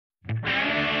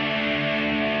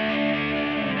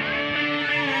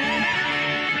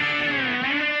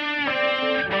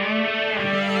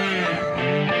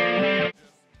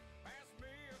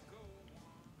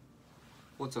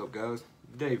What's up, guys?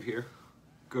 Dave here,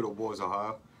 good old boys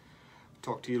Ohio.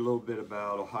 Talk to you a little bit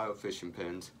about Ohio fishing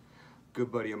pins.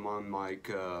 Good buddy of mine, Mike,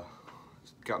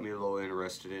 got me a little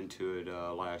interested into it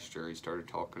last year. He started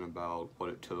talking about what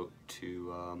it took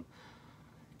to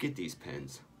get these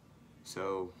pins.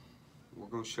 So we're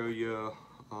going to show you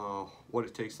what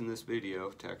it takes in this video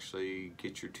to actually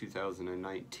get your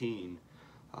 2019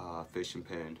 fishing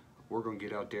pin. We're going to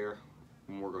get out there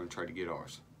and we're going to try to get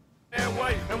ours. And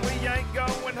wait, and we ain't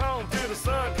going home till the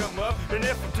sun come up. And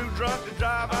if I'm too drunk to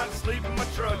drive, I'd sleep in my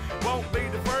truck. Won't be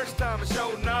the first time, it's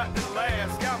sure not the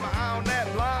last. Got my eye on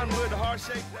that line with a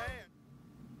heart-shaped hand.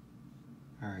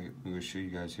 Alright, I'm going to show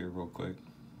you guys here real quick.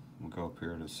 We'll go up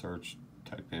here to search,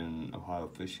 type in Ohio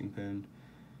fishing pin.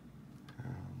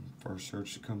 First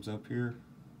search that comes up here,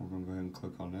 we're going to go ahead and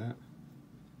click on that.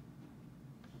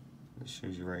 It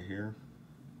shows you right here.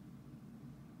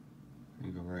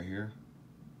 You go right here.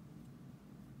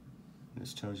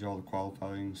 This tells you all the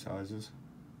qualifying sizes.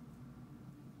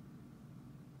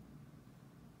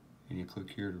 And you click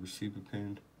here to receive a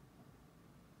pin.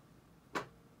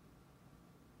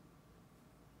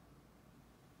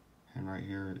 And right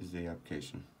here is the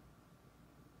application.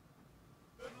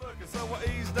 Good looking, so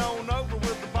I eased on over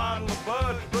with a bottle of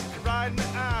Bud. Looked you right in the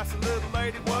eye, so little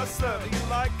lady, what's up? Do you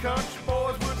like country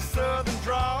boys with a southern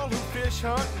drawl who fish,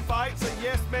 hunt, and fight? Say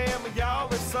yes, ma'am, and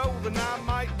y'all. If so, then I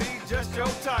might be just your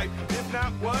type. If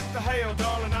not, what the hell,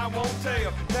 darling, I won't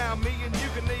tell. Now me and you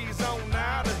can ease on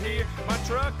out of here. My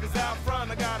truck is out front,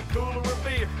 I got a cooler of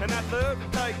beer, and I'd love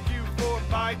to take you for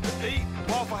a bite to eat.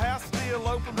 Waffle House still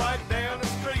open right down the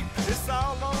street. It's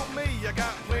all on me, I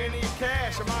got plenty